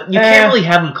somehow. But you can't really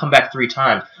have him come back 3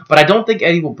 times. But I don't think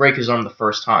Eddie will break his arm the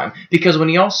first time. Because when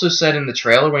he also said in the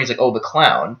trailer, when he's like, oh, the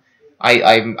clown,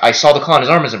 I saw the clown, his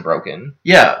arm isn't broken.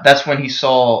 Yeah, that's when he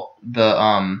saw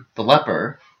the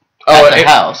leper at the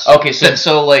house. Okay,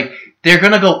 so like they're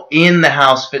gonna go in the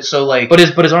house. So like, but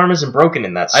his arm isn't broken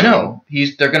in that scene. I know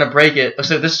they're gonna break it.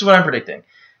 So this is what I'm predicting.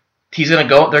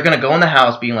 They're gonna go in the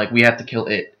house, being like, we have to kill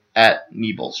it at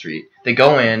Newbolt Street. They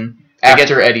go in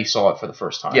after Eddie saw it for the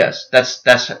first time. Yes, that's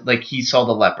like he saw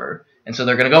the leper, and so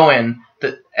they're gonna go in.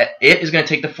 It is gonna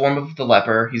take the form of the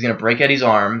leper. He's gonna break Eddie's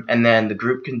arm, and then the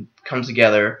group comes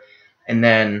together, and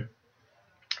then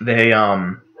they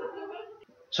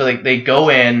go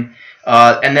in,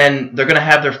 and then they're gonna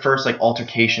have their first like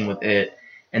altercation with it,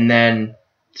 and then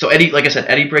so Eddie, like I said,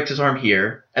 Eddie breaks his arm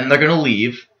here, and they're gonna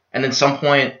leave, and then some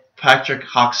point Patrick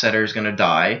Hocksetter is gonna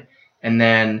die, and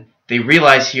then they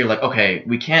realize here like, okay,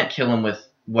 we can't kill him with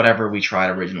whatever we tried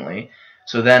originally,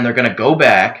 so then they're gonna go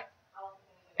back,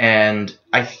 and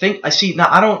I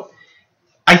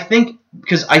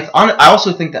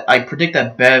also think that I predict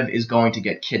that Bev is going to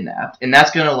get kidnapped, and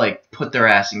that's gonna like put their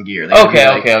ass in gear.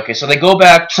 Okay. So they go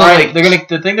back. They're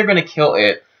gonna kill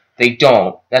it. They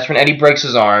don't. That's when Eddie breaks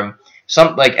his arm.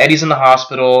 Eddie's in the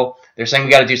hospital. They're saying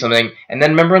we got to do something. And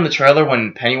then remember in the trailer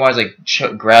when Pennywise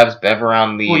grabs Bev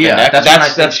around the neck.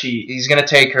 He's gonna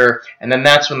take her, and then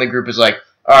that's when the group is like,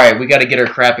 all right, we got to get her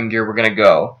crap in gear. We're gonna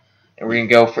go. And we're going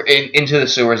to go into the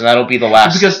sewers, and that'll be the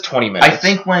last 20 minutes. I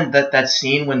think when that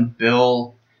scene when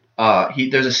Bill,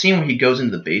 there's a scene where he goes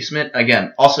into the basement.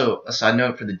 Again, also a side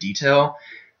note for the detail,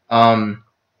 when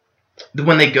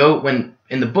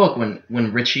in the book,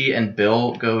 when Richie and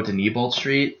Bill go to Newbolt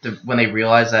Street, when they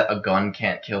realize that a gun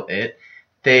can't kill it,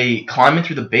 they climb in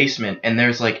through the basement, and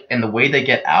and the way they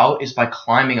get out is by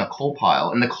climbing a coal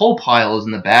pile, and the coal pile is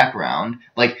in the background.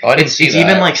 It's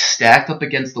even like stacked up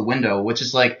against the window, which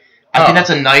is like, I think that's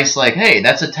a nice, like, hey,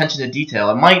 that's attention to detail.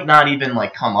 It might not even,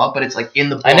 like, come up, but it's, like, in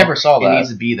the book. I never saw that. It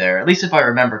needs to be there, at least if I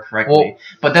remember correctly.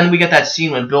 But then we get that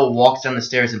scene when Bill walks down the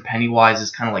stairs and Pennywise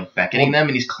is kind of, like, beckoning them,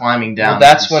 and he's climbing down.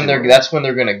 That's when they're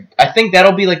going to... I think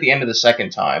that'll be, like, the end of the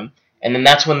second time, and then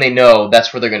that's when they know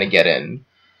that's where they're going to get in.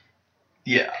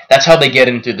 Yeah. That's how they get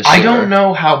into the sewer. I don't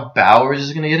know how Bowers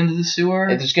is going to get into the sewer.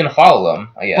 They're just going to follow them,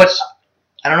 I guess. But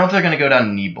I don't know if they're going to go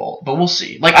down Newbolt, but we'll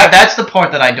see. That's the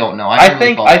part that I don't know. I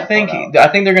think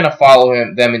they're going to follow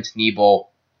them into Newbolt.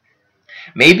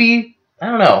 Maybe, I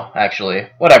don't know, actually.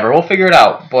 Whatever, we'll figure it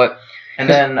out. And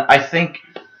then I think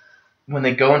when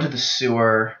they go into the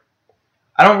sewer,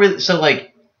 I don't really... So,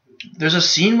 like, there's a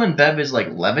scene when Bev is, like,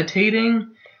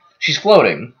 levitating. She's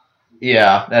floating.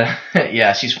 Yeah,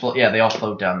 they all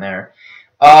float down there.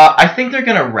 I think they're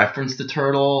gonna reference the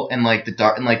turtle and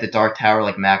the Dark Tower,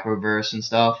 like Macroverse and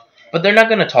stuff. But they're not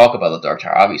gonna talk about the Dark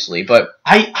Tower, obviously. But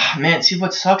see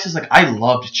what sucks is I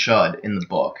loved Chud in the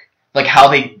book. Like how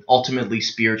they ultimately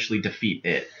spiritually defeat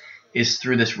it is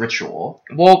through this ritual.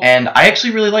 Well, and I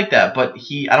actually really like that. But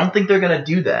I don't think they're gonna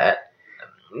do that.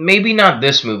 Maybe not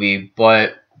this movie,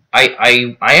 but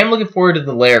I am looking forward to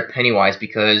the lair of Pennywise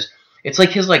because it's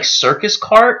like his circus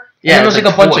cart. Yeah, and there's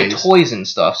a bunch of toys and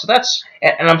stuff. So that's,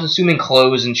 and I'm assuming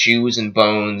clothes and shoes and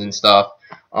bones and stuff.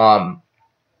 I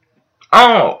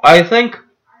don't know. I think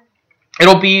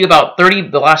it'll be about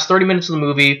the last 30 minutes of the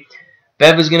movie.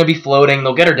 Bev is gonna be floating.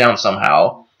 They'll get her down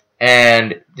somehow,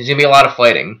 and there's gonna be a lot of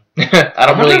fighting.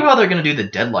 I wonder how they're gonna do the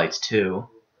deadlights too.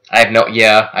 I have no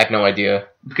idea.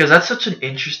 Because that's such an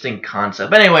interesting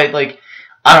concept. But anyway,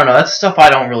 I don't know. That's stuff I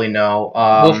don't really know.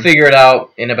 We'll figure it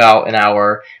out in about an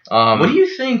hour. What do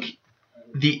you think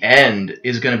the end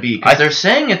is going to be? Because they're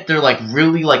saying they're like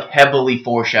really like heavily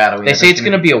foreshadowing. They say it's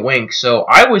going to be a wink. So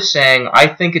I was saying I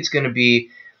think it's going to be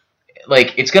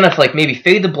like it's going to like maybe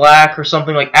fade to black or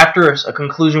something like after a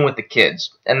conclusion with the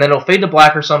kids, and then it'll fade to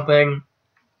black or something,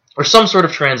 or some sort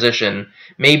of transition,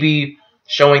 maybe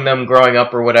showing them growing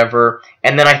up or whatever,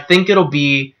 and then I think it'll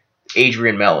be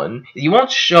Adrian Mellon. You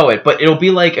won't show it, but it'll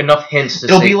be like enough hints to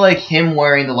It'll be like him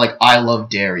wearing the like I Love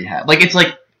Dairy hat. Like it's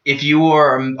like if you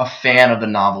are a fan of the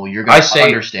novel, you're going to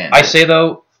understand. I say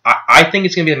though, I think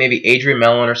it's going to be maybe Adrian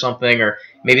Mellon or something, or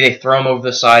maybe they throw him over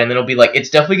the side, and then it'll be like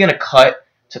it's definitely going to cut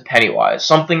to Pennywise.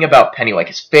 Something about Penny, like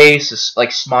his face, his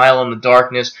like smile in the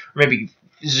darkness, or maybe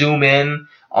zoom in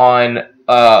on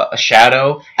a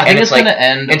shadow. I think it's like, going to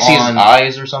end and see his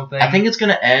eyes or something. I think it's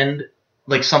going to end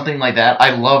like something like that.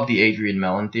 I love the Adrian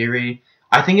Mellon theory.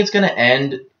 I think it's going to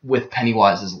end with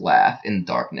Pennywise's laugh in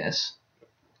darkness.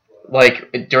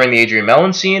 Like during the Adrian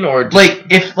Mellon scene, or just...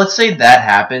 like if let's say that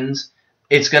happens,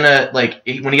 it's gonna like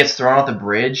when he gets thrown off the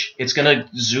bridge, it's gonna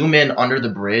zoom in under the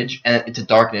bridge and into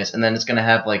darkness, and then it's gonna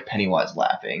have like Pennywise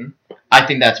laughing. I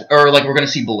think that's or like we're gonna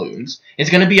see balloons. It's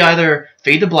gonna be either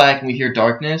fade to black and we hear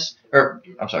darkness, or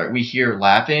I'm sorry, we hear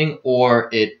laughing, or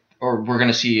we're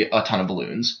gonna see a ton of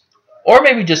balloons, or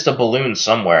maybe just a balloon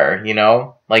somewhere, you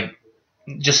know, like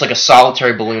just like a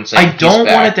solitary balloon. Saying, I don't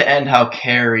want it to end how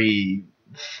Carrie.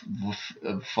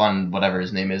 Fun whatever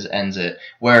his name is ends it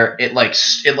where it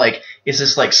is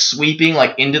this like sweeping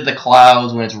like into the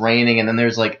clouds when it's raining and then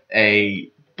there's like a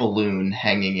balloon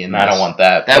hanging in. I don't want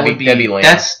that. That'd be lame.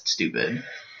 That's stupid.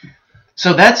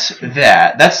 So that's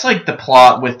like the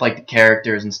plot with like the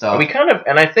characters and stuff. We kind of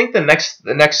and I think the next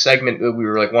segment that we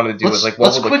were like wanted to do was like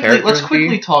what will the characters let's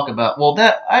quickly talk about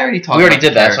that I already talked. We already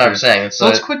did that. That's what I'm saying. So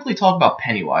let's quickly talk about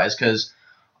Pennywise because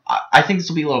I think this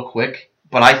will be a little quick.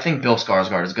 But I think Bill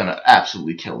Skarsgård is gonna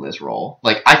absolutely kill this role.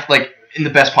 Like in the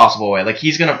best possible way. Like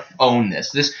he's gonna own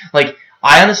this. I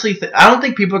honestly I don't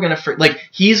think people are gonna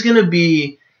he's gonna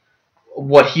be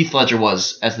what Heath Ledger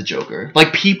was as the Joker.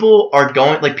 Like people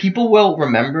will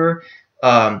remember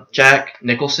Jack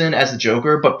Nicholson as the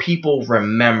Joker, but people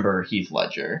remember Heath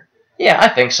Ledger. Yeah, I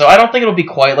think so. I don't think it'll be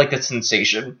quite like the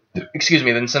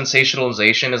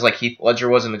sensationalization as like Heath Ledger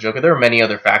was in the Joker. There are many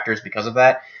other factors because of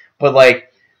that, but like.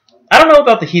 I don't know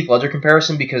about the Heath Ledger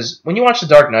comparison because when you watch The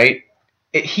Dark Knight,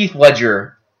 Heath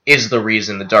Ledger is the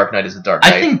reason The Dark Knight is The Dark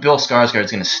Knight. I think Bill Skarsgård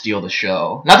is going to steal the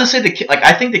show. Not to say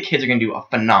I think the kids are going to do a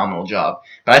phenomenal job,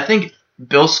 but I think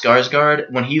Bill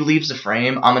Skarsgård, when he leaves the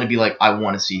frame, I'm going to be like, I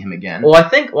want to see him again. Well,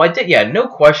 no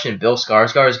question, Bill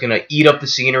Skarsgård is going to eat up the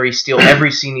scenery, steal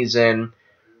every scene he's in.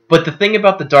 But the thing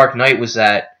about The Dark Knight was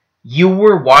that you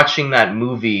were watching that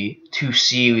movie to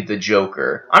see the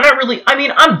Joker.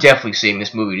 I'm definitely seeing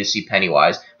this movie to see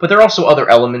Pennywise, but there are also other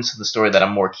elements of the story that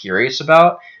I'm more curious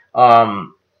about. I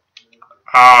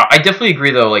definitely agree,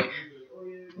 though, like,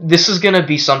 this is going to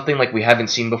be something, like, we haven't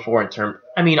seen before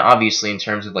obviously in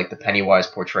terms of, like, the Pennywise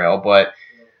portrayal, but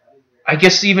I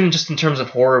guess even just in terms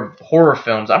of horror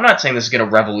films, I'm not saying this is going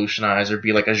to revolutionize or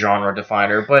be, like, a genre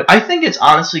definer, but... I think it's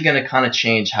honestly going to kind of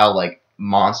change how, like,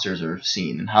 monsters are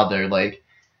seen and how they're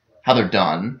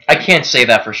done. I can't say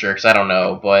that for sure because I don't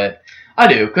know, but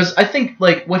I do because I think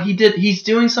like what he did, he's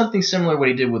doing something similar to what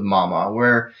he did with Mama,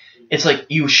 where it's like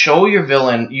you show your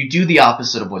villain, you do the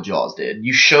opposite of what Jaws did.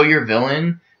 You show your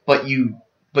villain, but you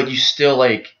still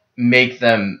like make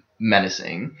them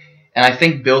menacing. And I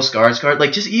think Bill Skarsgård,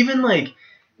 like just even like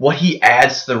what he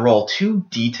adds to the role, two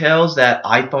details that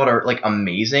I thought are like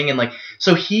amazing, and like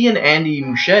so he and Andy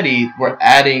Muschietti were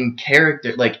adding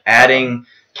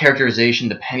characterization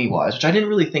to Pennywise, which I didn't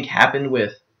really think happened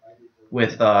with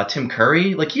Tim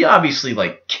Curry. Like he obviously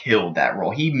like killed that role,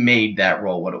 he made that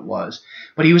role what it was,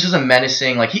 but he was just a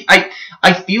menacing like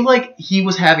I feel like he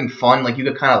was having fun, like you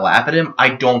could kind of laugh at him. I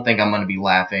don't think I'm gonna be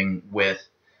laughing with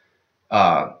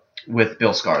Bill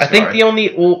Skarsgård. I think the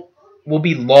only will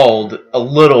be lulled a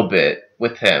little bit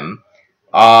with him.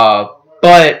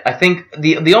 But I think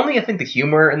the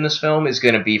humor in this film is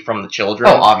going to be from the children.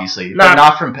 Oh, obviously.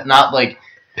 Not like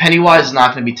Pennywise is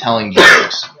not going to be telling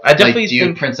jokes. I definitely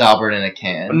think Prince Albert in a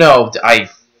can. No, I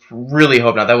really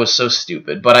hope not. That was so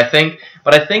stupid. But I think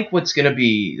what's going to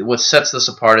be what sets this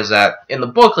apart is that in the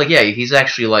book, like he's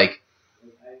actually like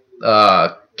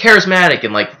charismatic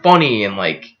and like funny and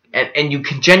like and you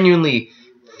can genuinely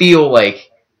feel like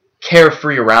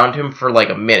carefree around him for like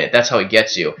a minute. That's how he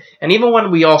gets you. And even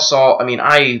when we all saw,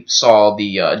 I saw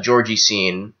the Georgie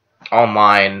scene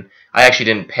online. I actually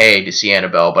didn't pay to see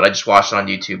Annabelle, but I just watched it on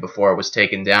YouTube before it was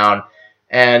taken down.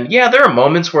 And yeah, there are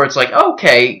moments where it's like,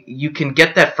 okay, you can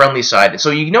get that friendly side,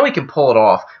 so you know he can pull it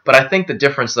off. But I think the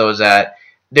difference though is that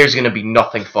there's going to be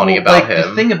nothing funny about him.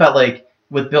 The thing about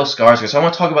with Bill Skarsgård, so I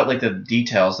want to talk about the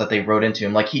details that they wrote into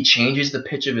him. Like he changes the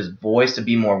pitch of his voice to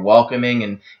be more welcoming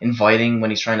and inviting when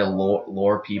he's trying to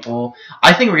lure people.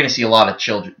 I think we're going to see a lot of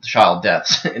child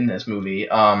deaths in this movie.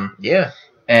 Yeah,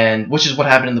 and which is what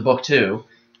happened in the book too.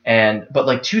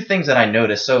 But two things that I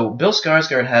noticed. So Bill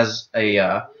Skarsgård has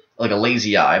a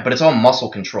lazy eye, but it's all muscle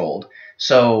controlled.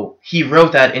 So he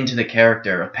wrote that into the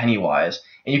character of Pennywise,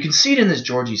 and you can see it in this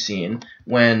Georgie scene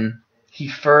when he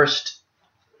first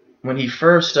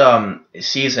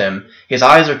sees him. His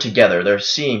eyes are together; they're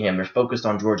seeing him. They're focused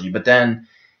on Georgie. But then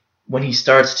when he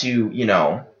starts to,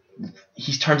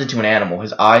 he turns into an animal.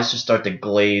 His eyes just start to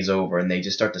glaze over, and they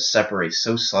just start to separate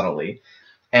so subtly.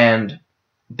 And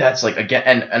that's again,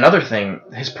 and another thing,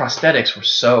 his prosthetics were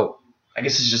so. I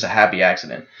guess it's just a happy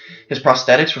accident. His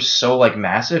prosthetics were so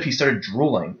massive, he started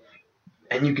drooling,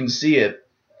 and you can see it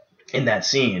in that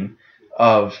scene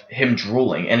of him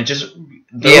drooling, and it just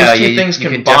those two things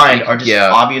combined are just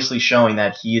obviously showing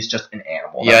that he is just an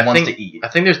animal that wants to eat. I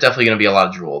think there's definitely going to be a lot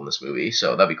of drool in this movie,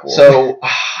 so that'd be cool. So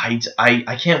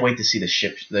I can't wait to see the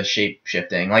shape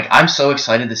shifting. I'm so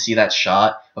excited to see that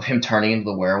shot of him turning into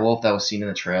the werewolf that was seen in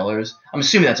the trailers. I'm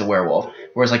assuming that's a werewolf,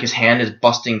 whereas his hand is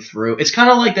busting through. It's kind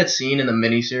of like that scene in the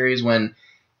miniseries when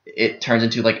it turns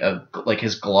into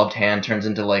his gloved hand turns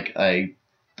into a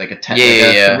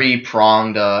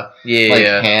 3-pronged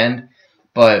hand.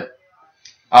 But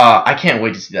I can't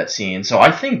wait to see that scene. So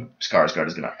I think Skarsgård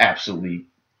is gonna absolutely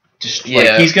just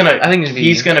he's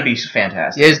gonna be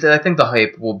fantastic. Yeah, I think the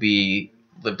hype will be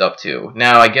lived up to.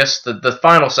 Now I guess the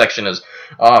final section is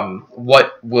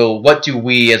what do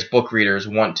we as book readers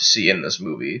want to see in this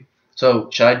movie? So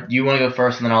do you want to go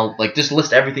first, and then I'll just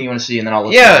list everything you want to see, and then I'll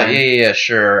list Yeah,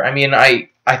 sure. I mean, I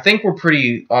think we're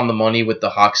pretty on the money with the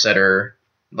Hocksetter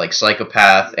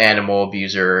psychopath, animal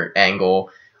abuser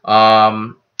angle.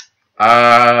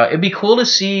 It'd be cool to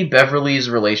see Beverly's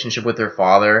relationship with her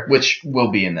father, which will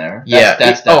be in there.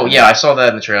 That's I saw that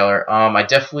in the trailer. I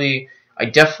definitely.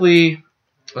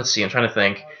 Let's see. I'm trying to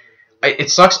think.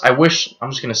 It sucks. I'm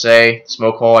just gonna say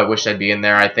Smoke Hole. I wish that'd be in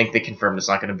there. I think they confirmed it's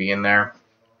not gonna be in there.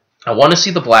 I want to see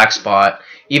the Black Spot,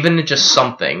 even just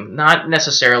something, not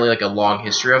necessarily a long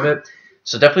history of it.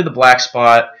 So definitely the Black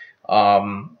Spot.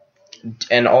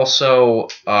 And also,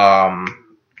 I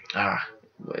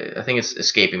think it's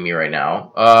escaping me right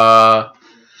now.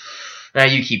 Now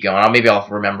you keep going. Maybe I'll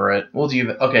remember it. We'll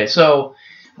do. Okay, so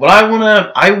what I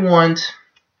want.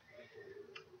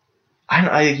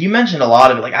 You mentioned a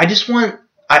lot of it.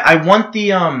 I want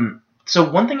the So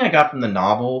one thing I got from the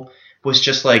novel was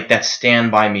just that Stand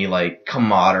By Me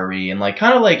camaraderie, and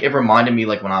it reminded me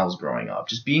when I was growing up,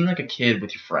 just being a kid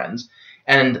with your friends,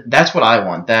 and that's what I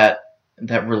want. That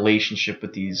relationship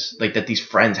with these that these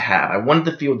friends have. I want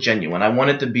it to feel genuine. I want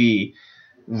it to be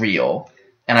real,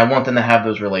 and I want them to have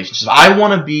those relationships. I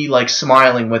want to be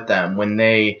smiling with them when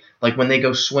they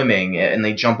go swimming and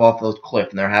they jump off the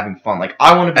cliff and they're having fun.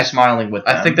 I want to be smiling with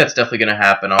them. I think that's definitely going to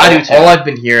happen. I do too. All I've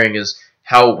been hearing is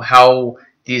how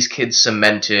these kids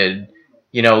cemented.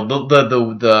 The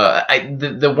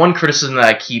one criticism that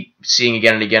I keep seeing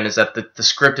again and again is that the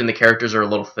script and the characters are a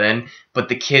little thin, but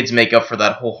the kids make up for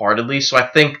that wholeheartedly. So I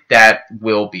think that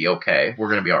will be okay. We're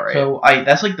gonna be all right. So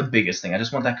that's the biggest thing. I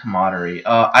just want that camaraderie.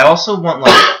 I also want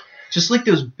just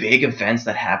those big events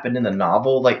that happened in the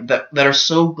novel, that are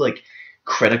so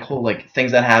critical,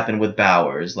 things that happen with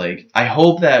Bowers. I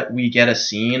hope that we get a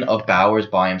scene of Bowers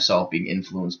by himself being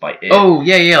influenced by it. Oh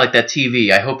yeah, that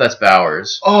TV. I hope that's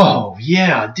Bowers. Oh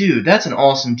yeah, dude, that's an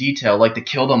awesome detail. To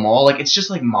kill them all, it's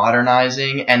just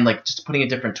modernizing and just putting a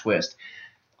different twist.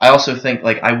 I also think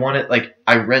I want it.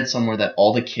 I read somewhere that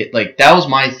all the kids that was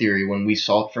my theory when we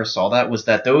first saw that, was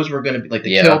that those were gonna be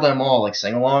the kill them all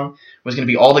sing along was gonna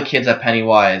be all the kids that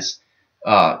Pennywise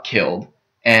killed,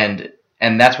 and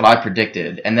that's what I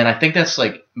predicted. And then I think that's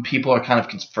people are kind of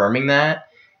confirming that.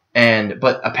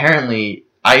 But apparently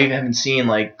I haven't seen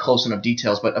close enough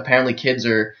details, but apparently kids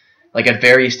are at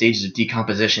various stages of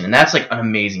decomposition, and that's an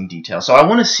amazing detail. So I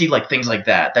want to see things like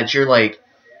that you're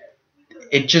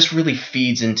it just really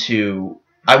feeds into.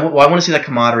 I want to see that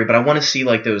camaraderie, but I want to see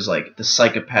those the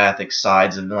psychopathic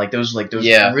sides of those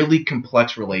really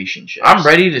complex relationships. I'm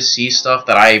ready to see stuff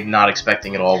that I'm not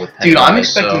expecting at all with Pennywise. Dude, I'm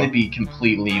expecting to be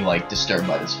completely disturbed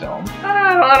by this film.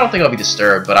 I don't think I'll be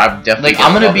disturbed, but I'm definitely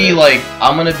I'm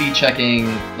gonna be checking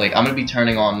I'm gonna be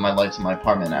turning on my lights in my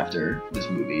apartment after this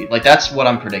movie. That's what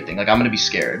I'm predicting. I'm gonna be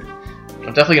scared.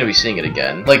 I'm definitely gonna be seeing it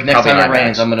again. Like next Probably time it IMAX.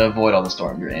 rains, I'm gonna avoid all the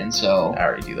storm drains. So I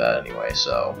already do that anyway,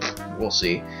 so we'll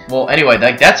see. well, anyway,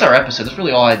 that's our episode. That's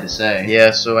really all I had to say.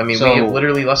 Yeah, so I mean, So- we have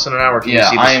literally less than an hour to Yeah,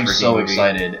 see this I am freaking so movie.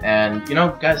 excited. And,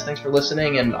 guys, thanks for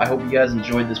listening, and I hope you guys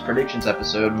enjoyed this predictions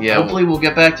episode. Yeah, Hopefully we'll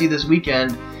get back to you this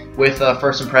weekend with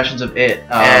first impressions of It.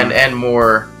 And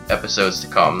more episodes to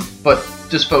come. But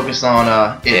just focus on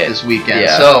It this weekend.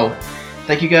 Yeah. So,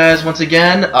 thank you guys once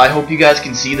again. I hope you guys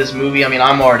can see this movie. I mean,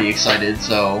 I'm already excited,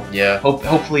 so Yeah.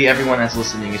 hopefully everyone that's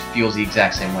listening feels the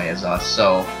exact same way as us.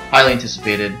 So, highly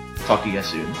anticipated. Talk to you guys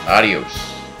soon.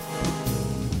 Adios.